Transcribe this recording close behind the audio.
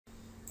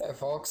Hey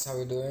folks, how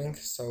you doing?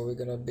 So we're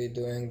gonna be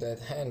doing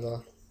that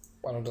handle,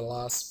 one of the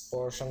last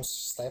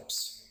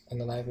steps in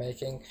the knife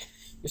making.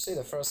 You see,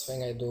 the first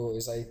thing I do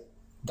is I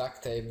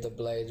duct tape the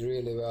blade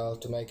really well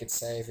to make it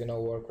safe,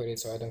 work with it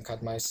so I don't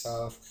cut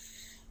myself.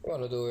 You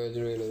wanna do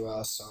it really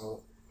well,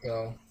 so,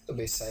 to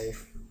be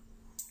safe.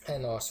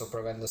 And also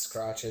prevent the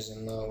scratches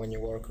when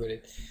you work with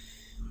it.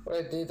 What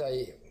I did,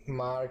 I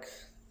mark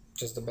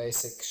just the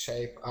basic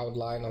shape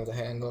outline of the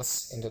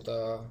handles into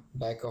the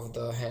back of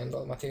the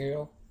handle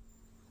material,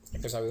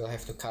 because I will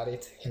have to cut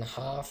it in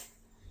half,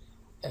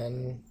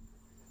 and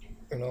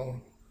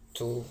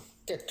to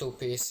get two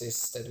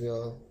pieces that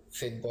will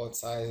fit both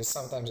sizes.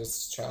 Sometimes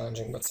it's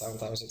challenging, but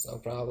sometimes it's no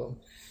problem.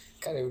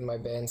 Cut it with my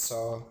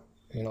bandsaw.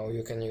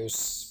 You can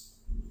use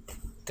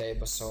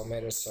tape or saw,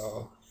 miter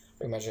saw,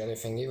 pretty much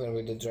anything. Even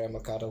with the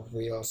Dremel cut of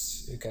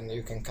wheels, you can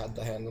cut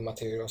the handle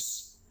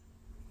materials.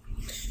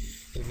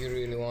 If you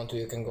really want to,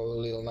 you can go a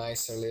little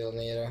nicer, a little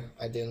neater.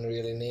 I didn't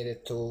really need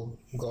it to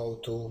go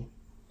to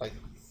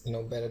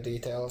better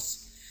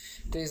details.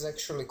 This is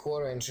actually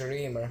 1/4"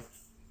 reamer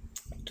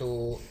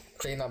to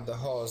clean up the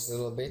hose a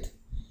little bit,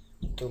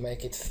 to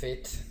make it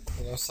fit.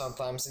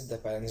 Sometimes it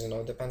depends,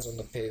 depends on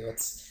the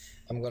pivots.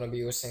 I'm gonna be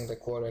using the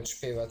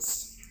 1/4"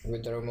 pivots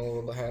with the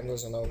removable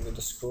handles, with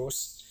the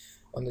screws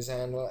on this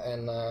handle,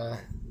 and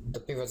the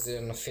pivots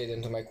didn't fit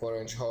into my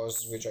 1/4"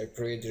 hose, which I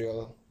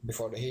pre-drill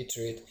before the heat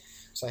treat.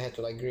 So I had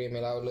to ream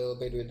it out a little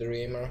bit with the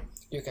reamer.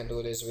 You can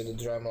do this with the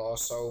Dremel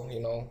also,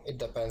 it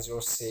depends,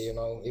 you'll see,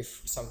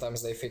 if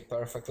sometimes they fit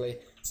perfectly,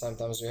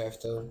 sometimes you have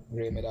to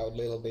ream it out a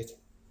little bit.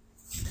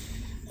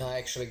 I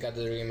actually got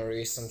the reamer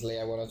recently,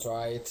 I want to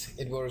try it.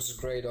 It works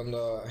great on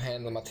the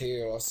handle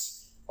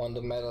materials. On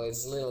the metal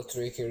it's a little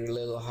trickier, a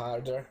little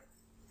harder.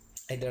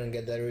 I didn't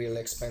get the really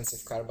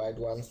expensive carbide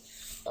one.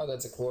 Now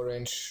that's a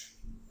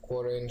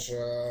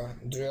 1/4"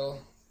 drill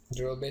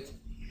bit.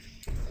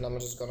 And I'm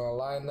just gonna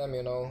align them,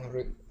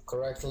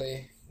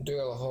 correctly,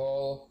 drill a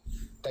hole,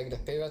 take the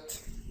pivot.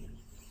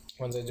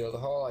 Once I drill the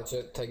hole, I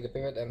just take the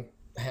pivot and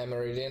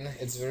hammer it in.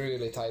 It's a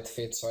really tight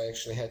fit, so I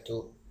actually had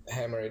to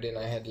hammer it in.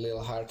 I had a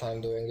little hard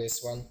time doing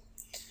this one.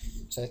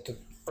 So I had to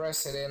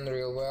press it in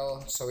real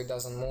well so it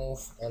doesn't move,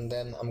 and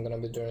then I'm gonna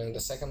be drilling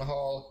the second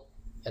hole,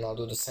 and I'll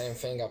do the same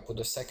thing. I'll put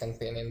the second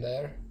pin in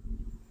there.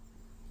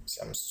 See,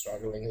 I'm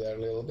struggling there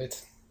a little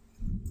bit.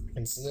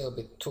 It's a little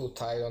bit too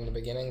tight on the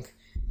beginning.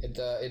 It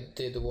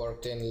did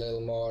work in a little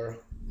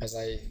more as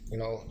I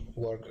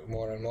worked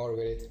more and more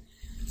with it.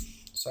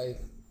 So I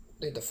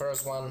did the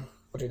first one,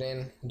 put it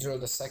in,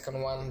 drilled the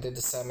second one, did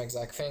the same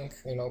exact thing,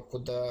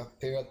 put the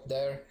pivot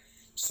there.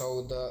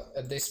 So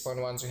at this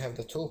point, once you have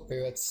the two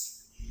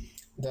pivots,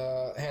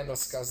 the handle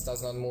scuff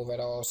does not move at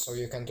all, so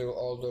you can drill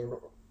all the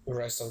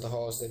rest of the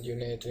holes that you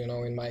need.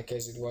 In my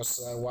case it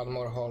was one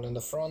more hole in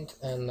the front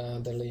and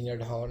the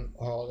linear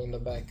hole in the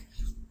back.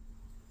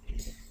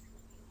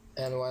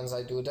 And once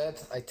I do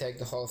that, I take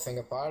the whole thing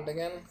apart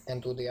again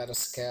and do the other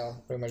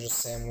scale pretty much the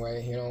same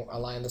way.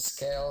 Align the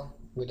scale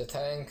with the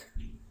tank.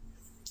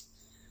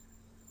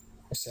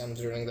 You see, I'm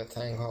drilling the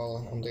tank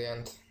hole on the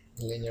end,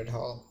 linear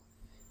hole.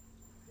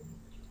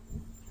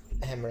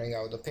 Hammering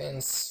out the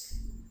pins.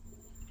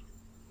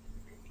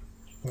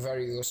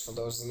 Very useful,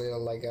 those little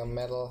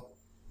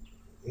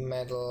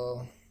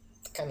metal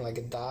kind of like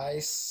a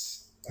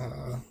dice.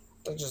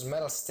 They're just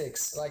metal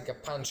sticks, like a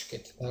punch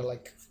kit. They're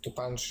like to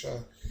punch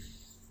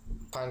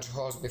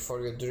holes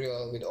before you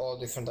drill, with all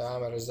different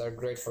diameters. They're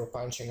great for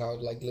punching out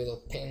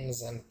little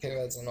pins and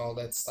pivots and all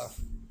that stuff.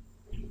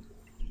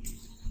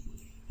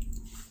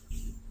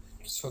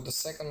 So the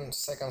second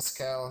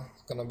scale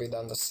is gonna be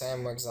done the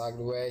same exact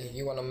way.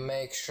 You wanna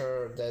make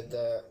sure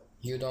that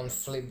you don't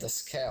flip the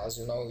scales.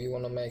 You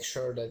wanna make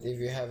sure that if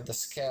you have the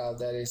scale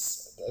that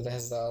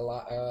has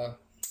the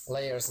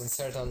layers in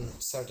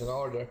certain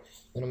order,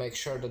 you wanna make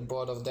sure that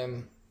both of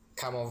them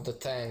come off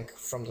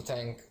from the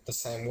tank the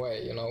same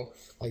way.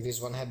 Like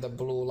this one had the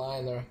blue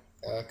liner,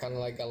 kind of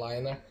like a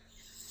liner,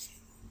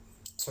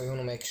 so you want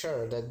to make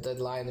sure that that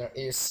liner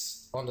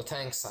is on the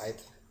tank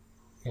side.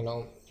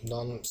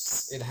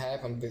 It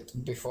happened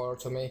before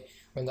to me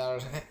when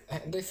there are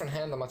different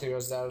handle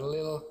materials that are a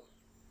little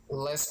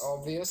less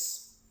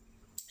obvious.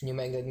 You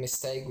make that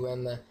mistake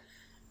when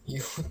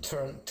you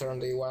turn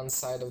the one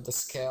side of the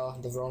scale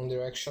the wrong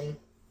direction.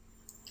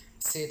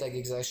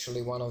 CTEC is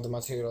actually one of the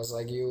materials,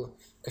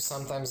 because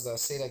sometimes the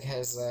CTEC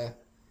has a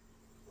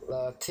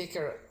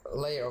thicker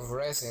layer of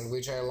resin,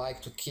 which I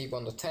like to keep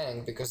on the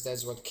tank, because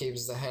that's what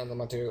keeps the handle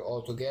material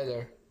all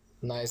together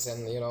nice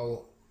and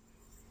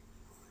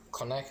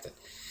connected.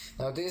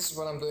 Now this is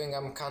what I'm doing.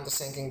 I'm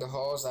countersinking the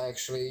hose. I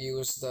actually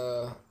use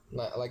a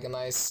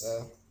nice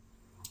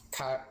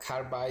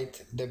carbide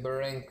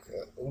deburring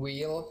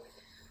wheel.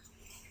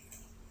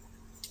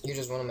 You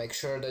just want to make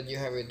sure that you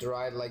have it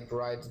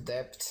right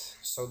depth,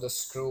 so the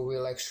screw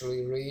will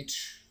actually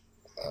reach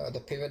the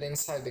pivot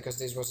inside, because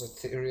this was a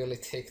really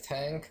thick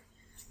tank.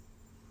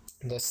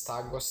 The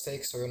stock was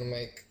thick, so you want to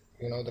make,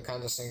 the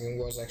countersinking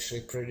was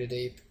actually pretty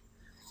deep.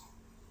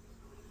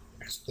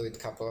 Just do it a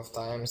couple of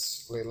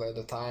times, little at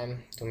a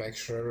time, to make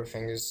sure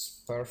everything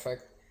is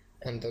perfect.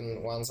 and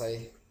then once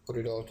I put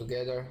it all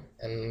together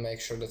and make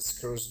sure that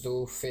screws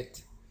do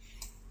fit,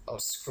 I'll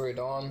screw it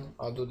on.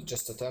 I'll do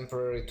just a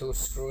temporary 2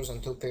 screws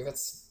and 2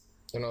 pivots,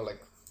 you know,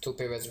 like 2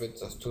 pivots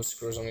with 2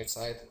 screws on each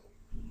side.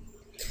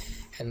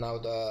 And now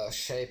the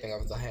shaping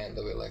of the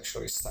handle will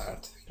actually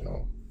start, you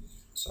know.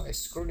 So I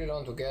screwed it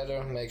on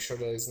together, make sure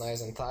that it's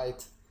nice and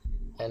tight,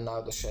 and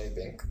now the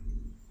shaping.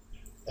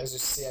 As you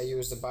see, I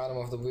use the bottom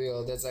of the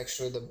wheel. That's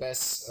actually the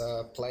best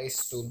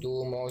place to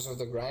do most of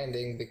the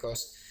grinding,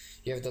 because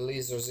you have the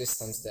least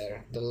resistance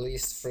there, the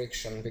least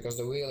friction, because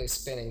the wheel is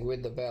spinning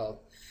with the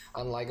belt.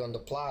 Unlike on the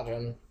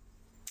platen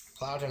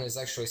is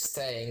actually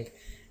staying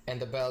and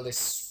the belt is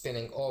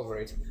spinning over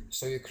it,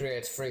 so you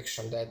create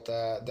friction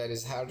that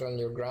is harder on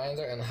your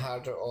grinder and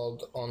harder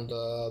on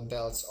the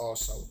belts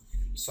also.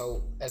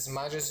 So as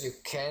much as you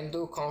can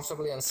do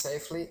comfortably and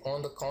safely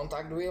on the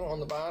contact wheel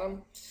on the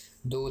bottom,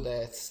 do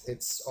that.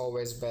 It's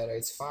always better.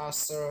 It's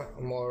faster,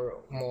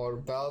 more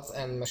belt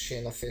and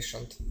machine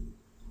efficient.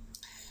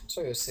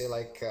 So you see,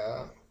 like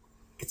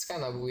it's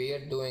kind of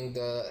weird doing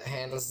the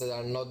handles that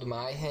are not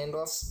my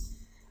handles,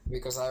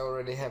 because I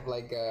already have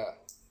like a,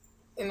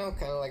 you know,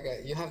 kind of like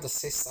a, you have the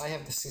system, I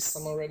have the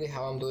system already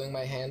how I'm doing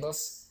my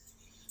handles,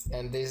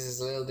 and this is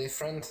a little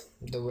different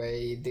the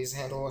way this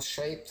handle was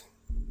shaped,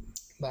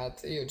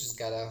 but you just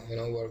gotta, you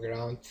know, work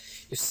around.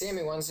 You see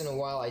me once in a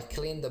while, I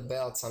clean the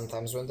belt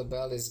sometimes when the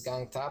belt is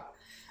ganked up.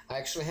 I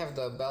actually have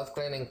the belt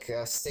cleaning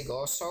stick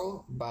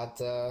also,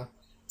 but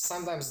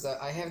sometimes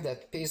I have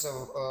that piece of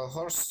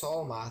horse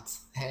stall mat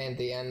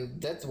handy, and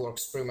that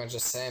works pretty much the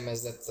same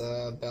as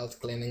that belt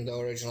cleaning, the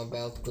original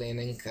belt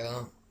cleaning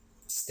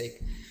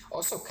stick.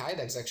 Also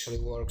Kydex actually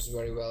works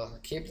very well.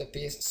 Keep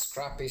the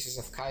scrap pieces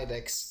of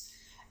Kydex,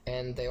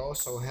 and they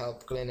also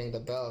help cleaning the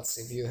belts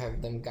if you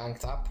have them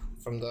ganked up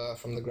from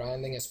the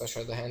grinding,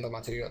 especially the handle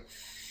material.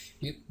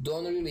 You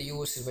don't really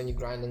use it when you're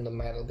grinding the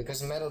metal,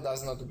 because metal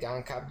does not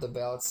gank up the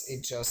belts.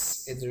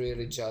 It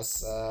really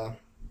just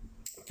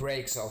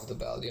breaks off the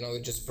belt, you know,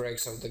 it just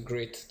breaks off the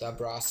grit, the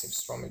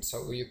abrasives from it,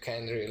 so you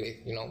can't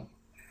really, you know,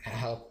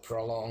 help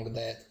prolong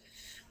that.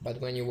 But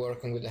when you're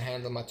working with the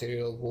handle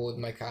material, wood,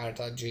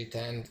 micarta,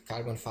 G10,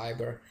 carbon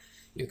fiber,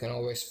 you can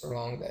always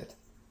prolong that.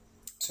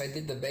 So I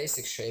did the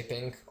basic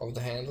shaping of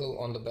the handle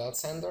on the belt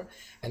sander,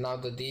 and now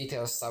the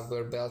detail stuff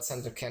where belt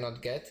sander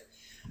cannot get,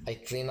 I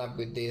clean up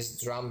with this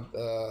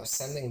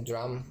sanding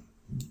drums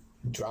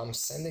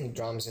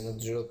in a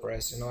drill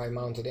press. You know, I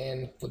mount it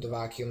in, put the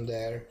vacuum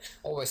there.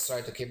 Always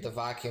try to keep the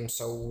vacuum,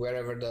 so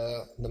wherever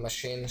the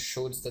machine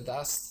shoots the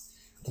dust,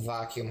 the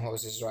vacuum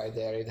hose is right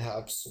there. It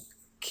helps to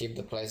keep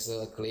the place a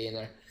little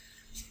cleaner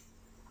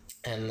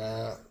and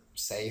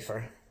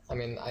safer. I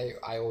mean,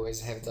 I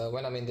always have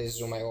when I'm in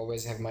this room, I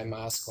always have my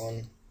mask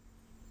on,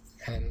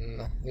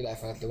 and you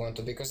definitely want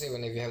to, because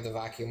even if you have the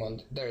vacuum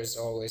on, there's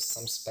always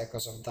some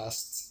speckles of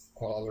dust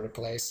all over the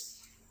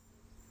place.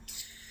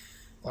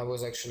 I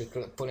was actually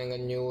putting a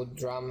new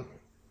drum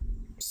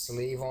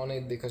sleeve on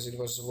it because it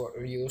was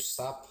used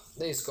up.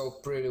 These go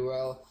pretty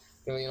well.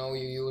 You know,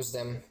 you use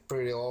them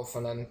pretty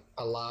often and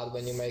a lot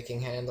when you're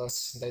making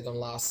handles. They don't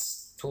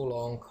last too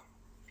long,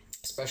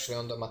 especially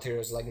on the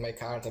materials like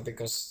micarta,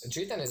 because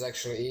G10 is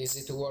actually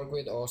easy to work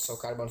with, also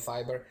carbon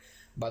fiber,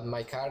 but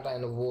micarta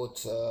and wood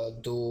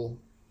do,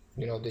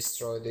 you know,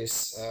 destroy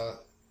these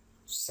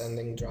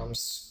sanding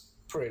drums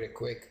pretty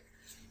quick.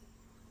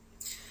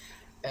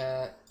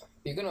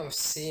 You're gonna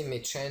see me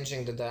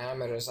changing the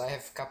diameters. I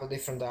have a couple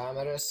different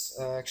diameters.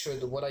 Actually,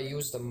 what I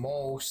use the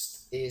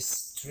most is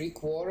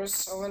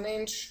 3/4 of an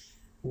inch,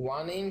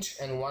 1 inch,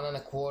 and 1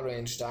 1/4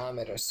 inch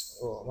diameters.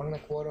 Or 1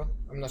 1/4.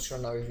 I'm not sure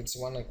now if it's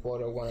 1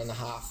 1/4 or 1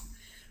 1/2.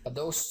 But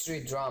those 3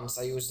 drums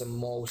I use the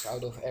most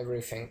out of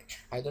everything.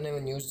 I don't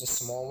even use the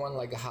small one,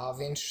 like a 1/2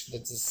 inch.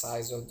 That's the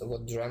size of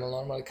what Dremel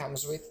normally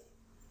comes with.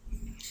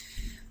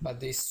 But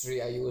these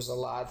 3 I use a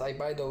lot. I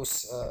buy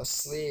those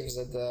sleeves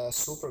at the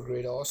Super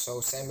Grid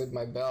also, same with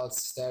my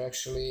belts. They're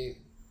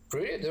actually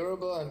pretty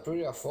durable and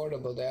pretty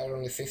affordable. They are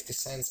only 50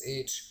 cents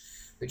each,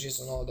 which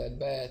isn't all that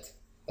bad.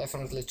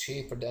 Definitely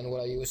cheaper than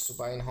what I used to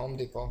buy in Home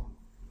Depot.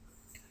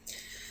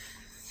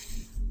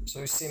 So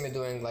you see me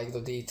doing like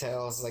the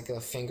details, like a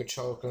finger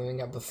choil,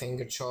 cleaning up the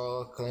finger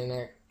choil,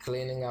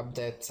 cleaning up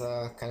that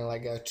kind of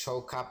like a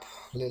choke up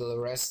little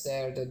rest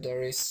there that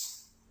there is,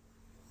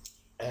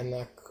 and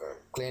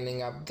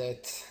cleaning up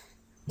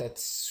that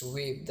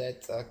sweep,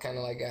 that kind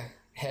of like a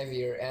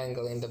heavier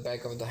angle in the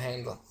back of the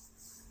handle.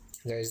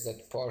 There is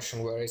that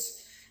portion where it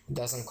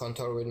doesn't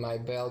contour with my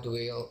belt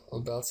wheel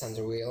or belt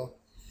sander wheel,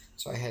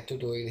 so I had to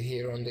do it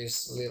here on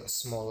these little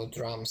smaller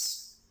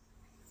drums.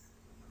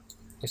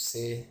 You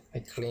see, I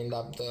cleaned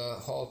up the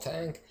whole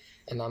tank,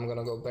 and I'm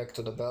gonna go back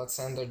to the belt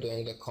sander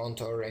doing the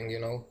contouring, you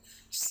know,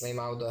 slim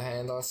out the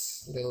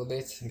handles a little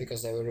bit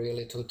because they were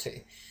really too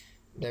thick.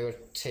 They were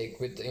thick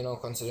with, you know,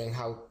 considering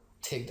how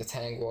thick the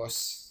tank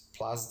was,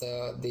 plus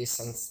the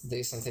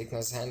decent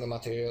thickness handle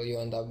material, you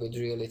end up with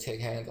really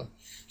thick handle.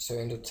 So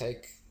you need to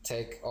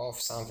take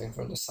off something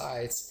from the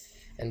sides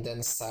and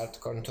then start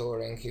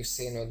contouring. You've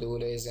seen me do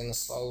this in a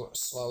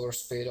slower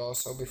speed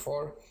also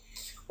before,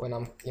 when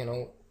I'm, you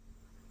know,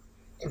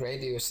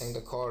 reducing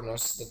the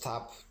corners, the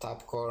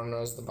top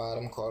corners, the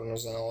bottom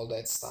corners, and all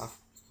that stuff.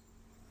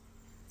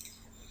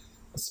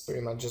 It's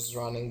pretty much just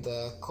running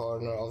the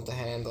corner of the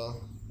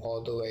handle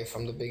all the way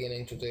from the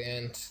beginning to the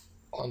end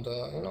on the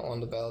on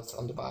the belt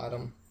on the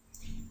bottom.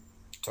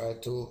 Try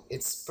to,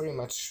 it's pretty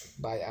much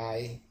by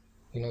eye,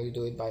 you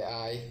do it by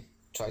eye.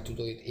 Try to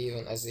do it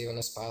even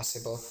as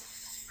possible.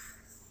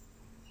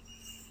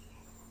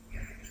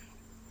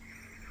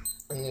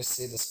 And you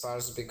see the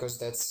sparks because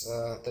that's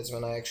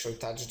when I actually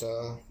touch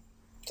the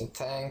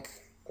tank.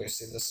 You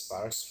see the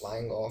sparks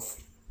flying off,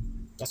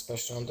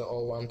 especially on the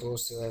 012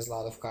 still has a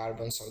lot of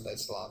carbon, so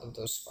that's a lot of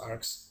those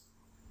sparks.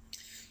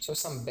 So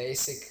some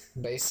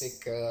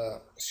basic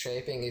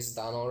shaping is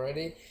done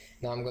already.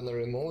 Now I'm gonna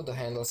remove the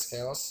handle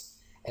scales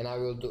and I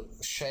will do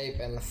shape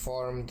and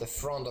form the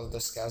front of the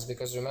scales,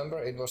 because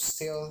remember it was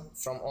still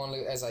from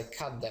only as I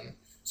cut them,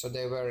 so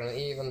they weren't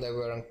even, they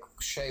weren't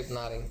shaped,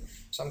 nothing.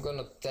 So I'm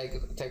gonna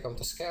take off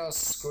the scales,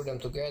 screw them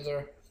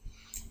together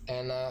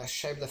and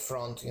shape the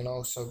front,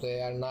 so they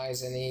are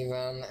nice and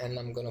even, and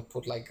I'm gonna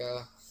put like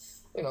a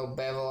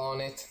bevel on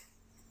it.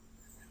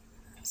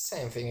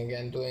 Same thing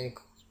again,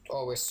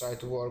 always try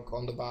to work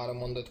on the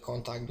bottom on that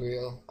contact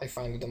wheel. I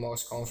find it the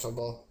most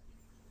comfortable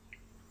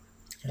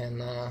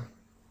and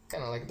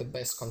kind of like the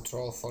best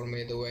control for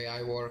me, the way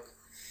I work.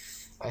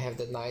 I have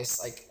that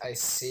nice, like I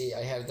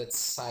have that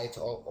sight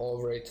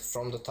over it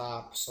from the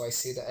top, so I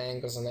see the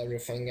angles and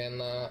everything,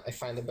 and I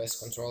find the best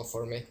control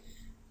for me.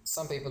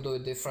 Some people do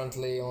it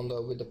differently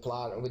with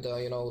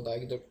the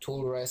like the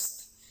tool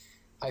rest.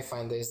 I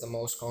find this the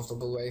most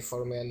comfortable way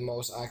for me and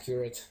most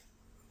accurate.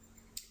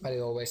 But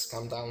it always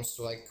comes down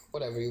to like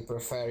whatever you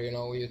prefer,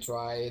 you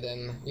try it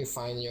and you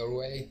find your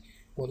way,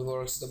 what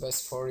works the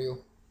best for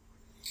you.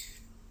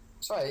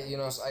 So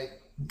I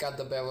got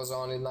the bevels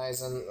on it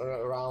nice and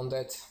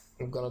rounded.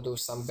 I'm gonna do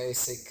some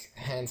basic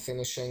hand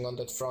finishing on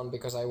that front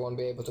because I won't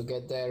be able to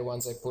get there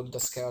once I put the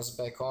scales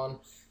back on.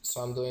 So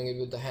I'm doing it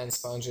with the hand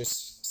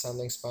sponges,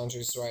 sanding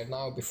sponges right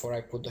now before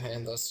I put the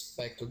handles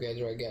back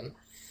together again.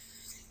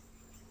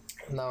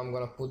 Now I'm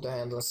gonna put the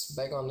handles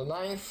back on the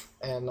knife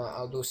and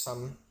I'll do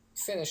some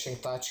finishing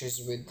touches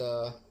with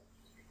the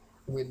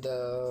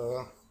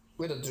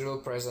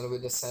drill press and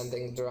with the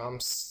sanding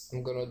drums.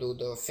 I'm gonna do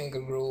the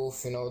finger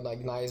groove, like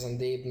nice and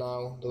deep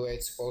now, the way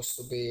it's supposed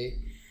to be,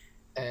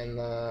 and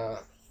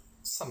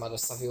some other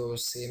stuff you will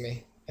see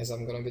me as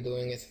I'm gonna be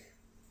doing it.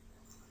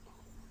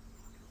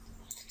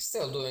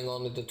 Still doing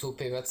only the 2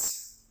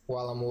 pivots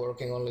while I'm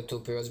working, only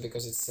 2 pivots,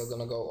 because it's still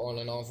gonna go on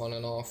and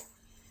off,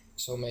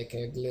 so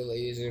making it a little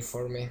easier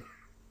for me.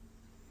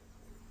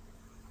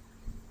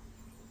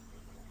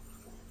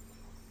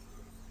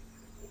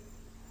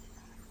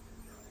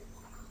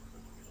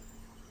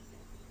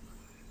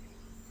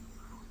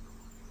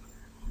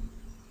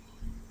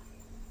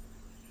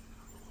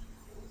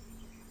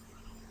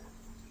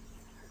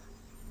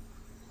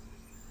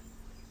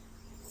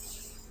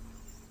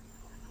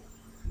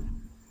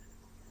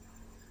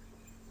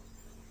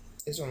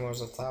 This one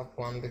was a tough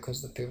one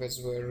because the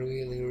pivots were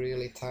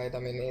really tight. I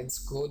mean, it's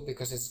good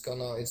because it's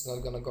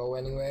not gonna go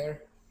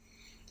anywhere,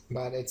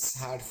 but it's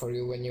hard for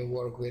you when you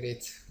work with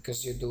it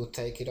because you do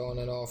take it on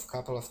and off a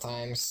couple of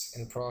times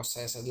in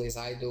process, at least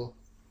I do.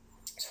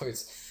 So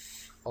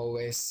it's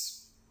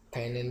always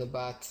pain in the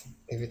butt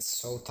if it's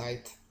so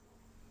tight.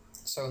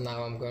 So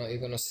now you're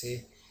gonna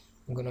see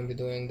I'm gonna be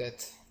doing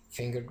that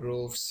finger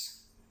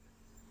grooves.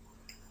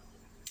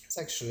 It's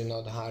actually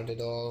not hard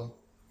at all.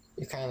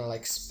 You kind of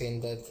like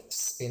spin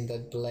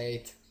that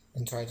blade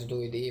and try to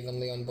do it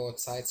evenly on both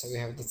sides, so you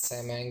have the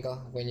same angle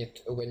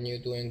when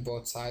you're doing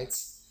both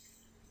sides.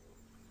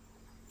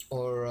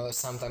 Or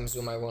sometimes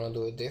you might want to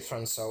do it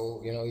different,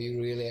 so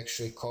you really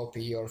actually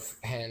copy your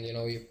hand.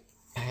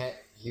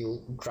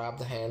 You grab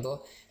the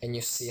handle and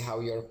you see how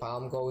your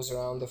palm goes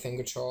around the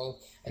finger choil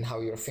and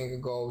how your finger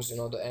goes.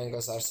 The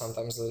angles are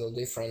sometimes a little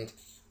different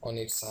on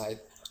each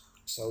side.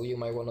 So you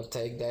might want to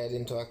take that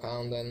into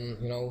account and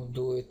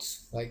do it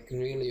like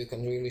really. You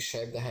can really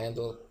shape the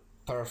handle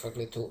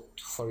perfectly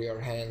for your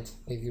hand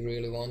if you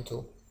really want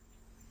to.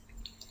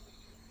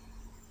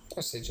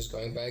 I see, just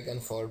going back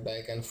and forth,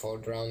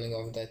 rounding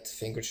off that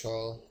finger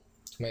choil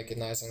to make it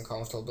nice and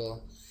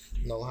comfortable,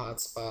 no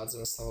hot spots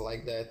and stuff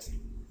like that.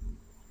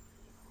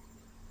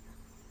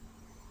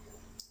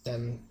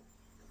 Then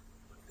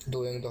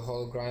doing the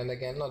whole grind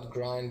again, not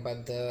grind,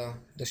 but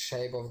the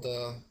shape of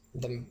the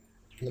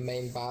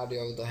main body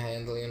of the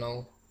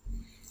handle,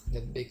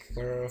 that big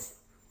curve,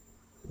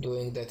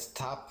 doing that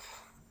top,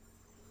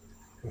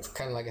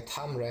 kind of like a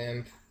thumb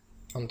ramp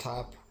on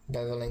top,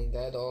 beveling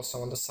that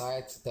also on the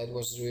side. That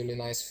was a really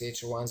nice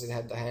feature. Once it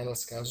had the handle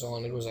scales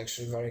on, it was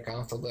actually very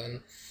comfortable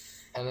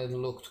and it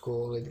looked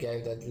cool. It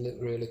gave that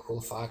really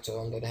cool factor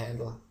on that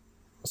handle,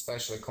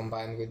 especially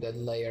combined with that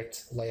layered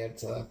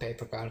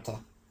paper carta.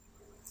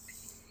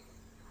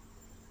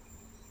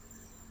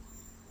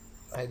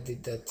 I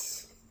did that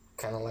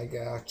kind of like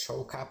a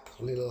choke up,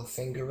 little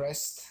finger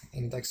rest,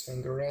 index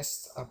finger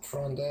rest up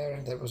front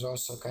there. That was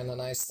also kind of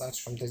nice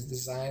touch from this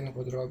design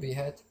what Robbie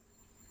had.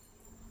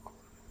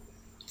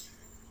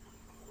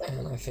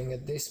 And I think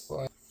at this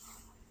point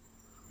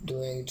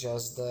doing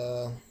just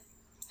the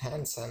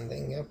hand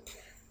sanding, yep,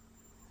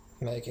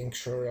 making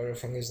sure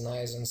everything is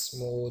nice and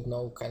smooth,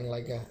 no kind of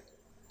like a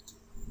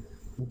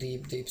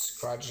deep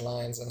scratch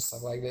lines and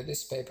stuff like that.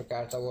 This paper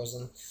carta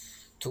wasn't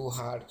too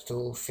hard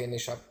to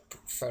finish up,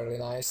 fairly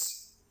nice.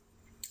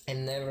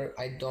 And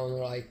I don't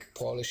like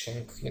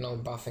polishing,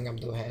 buffing up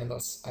the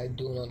handles. I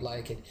do not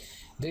like it.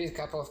 Did it a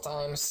couple of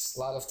times, a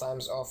lot of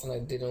times, often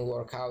it didn't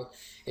work out.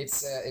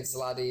 It's a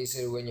lot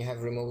easier when you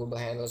have removable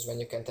handles, when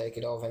you can take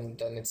it off, and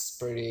then it's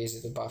pretty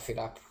easy to buff it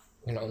up,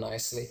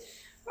 nicely.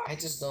 I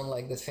just don't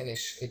like the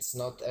finish. It's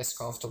not as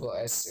comfortable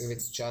as if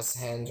it's just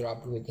hand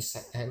rubbed with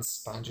the hand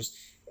sponges.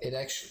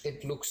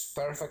 It looks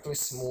perfectly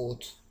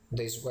smooth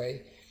this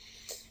way,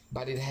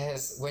 but it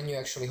has, when you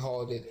actually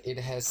hold it, it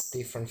has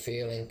different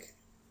feeling.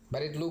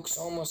 But it looks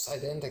almost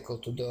identical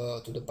to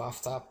the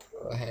buffed up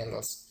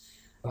handles,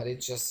 but it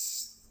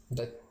just,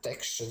 the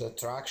texture, the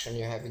traction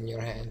you have in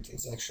your hand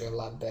is actually a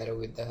lot better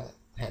with the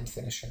hand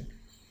finishing.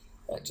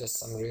 Just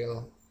some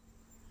real,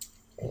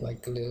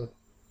 like, little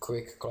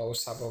quick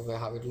close-up of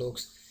how it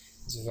looks.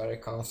 It's very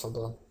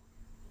comfortable.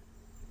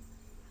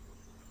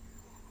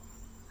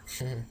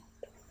 And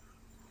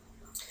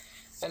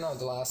now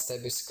the last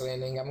step is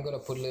cleaning. I'm gonna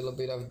put a little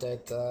bit of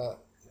that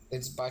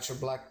it's Butcher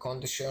Black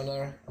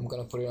conditioner. I'm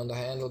gonna put it on the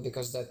handle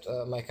because that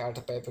my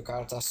paper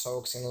carta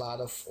soaks in a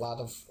lot of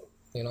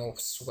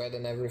sweat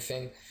and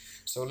everything.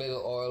 So a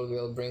little oil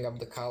will bring up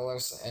the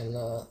colors and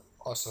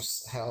also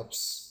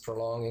helps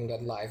prolonging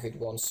that life. It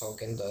won't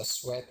soak in the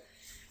sweat.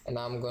 And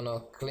I'm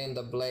gonna clean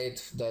the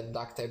blade, the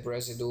duct tape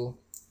residue,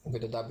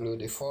 with the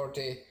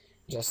WD-40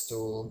 just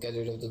to get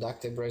rid of the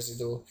duct tape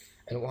residue.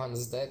 And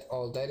once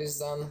all that is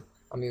done,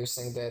 I'm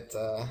using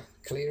that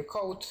clear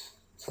coat.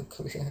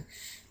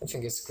 I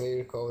think it's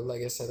clear coat.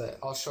 Like I said,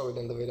 I'll show it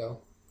in the video.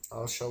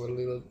 I'll show it a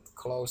little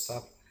close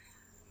up.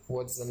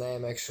 What's the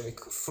name actually?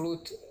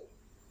 Flute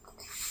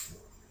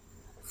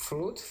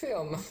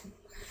film.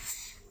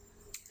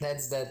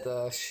 That's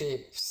that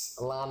sheep's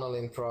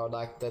lanolin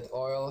product, that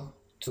oil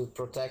to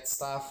protect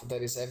stuff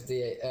that is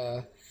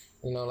FDA,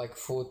 like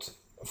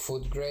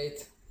food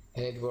grade,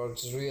 and it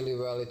works really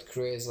well. It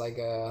creates like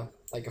a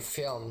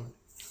film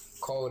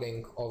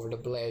coating over the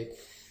blade.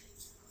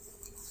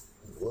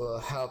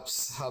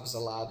 Helps a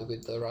lot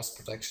with the rust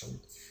protection.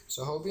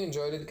 So hope you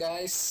enjoyed it,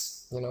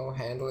 guys.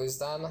 Handle is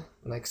done.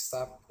 Next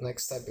step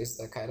is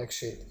the Kydex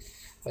sheet.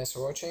 Thanks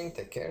for watching.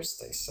 Take care,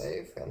 stay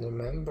safe, and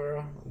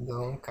remember,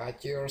 don't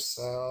cut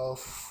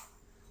yourself.